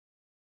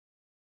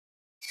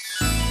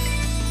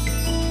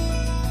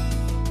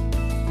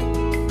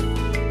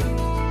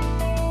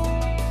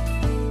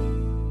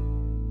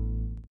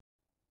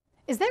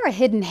Is there a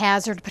hidden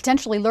hazard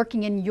potentially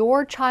lurking in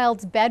your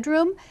child's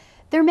bedroom?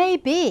 There may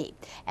be,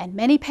 and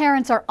many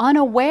parents are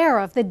unaware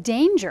of the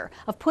danger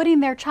of putting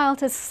their child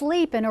to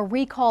sleep in a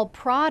recalled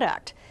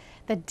product.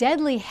 The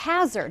deadly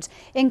hazards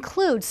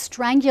include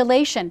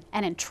strangulation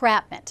and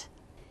entrapment.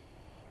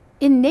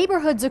 In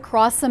neighborhoods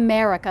across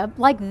America,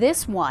 like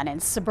this one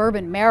in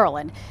suburban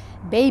Maryland,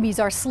 babies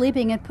are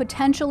sleeping in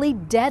potentially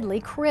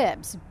deadly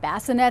cribs,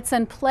 bassinets,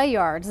 and play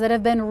yards that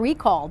have been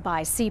recalled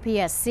by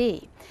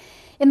CPSC.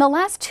 In the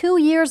last 2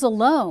 years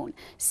alone,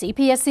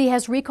 CPSC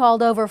has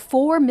recalled over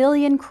 4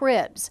 million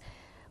cribs.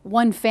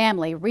 One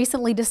family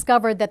recently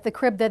discovered that the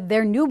crib that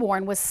their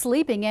newborn was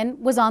sleeping in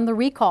was on the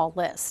recall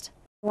list.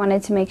 We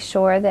wanted to make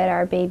sure that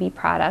our baby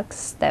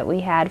products that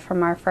we had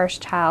from our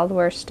first child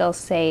were still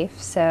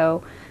safe,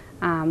 so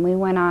we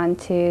went on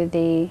to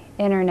the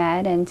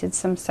internet and did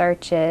some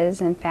searches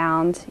and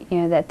found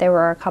that there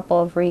were a couple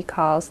of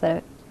recalls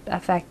that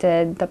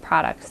affected the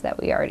products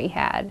that we already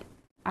had.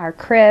 Our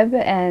crib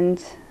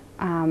and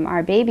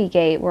our baby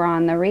gate were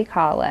on the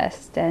recall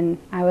list, and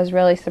I was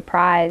really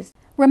surprised.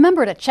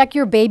 Remember to check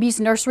your baby's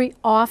nursery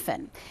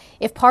often.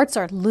 If parts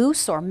are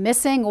loose or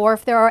missing, or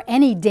if there are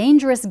any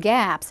dangerous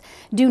gaps,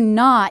 do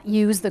not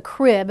use the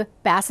crib,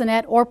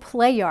 bassinet, or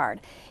play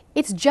yard.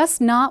 It's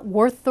just not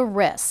worth the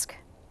risk.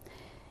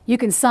 You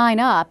can sign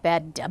up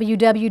at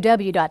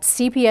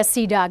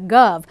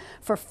www.cpsc.gov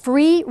for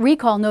free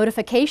recall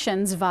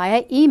notifications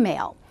via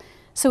email.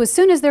 So as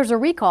soon as there's a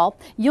recall,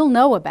 you'll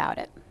know about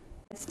it.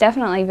 It's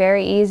definitely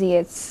very easy.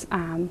 It's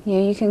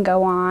you can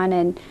go on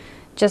and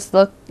just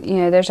look.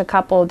 There's a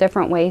couple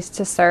different ways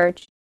to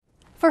search.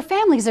 For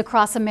families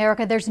across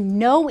America, there's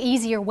no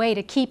easier way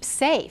to keep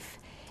safe.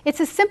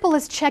 It's as simple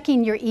as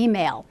checking your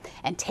email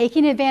and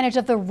taking advantage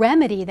of the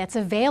remedy that's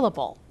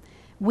available.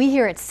 We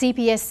here at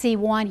CPSC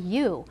want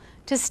you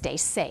to stay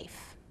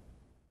safe.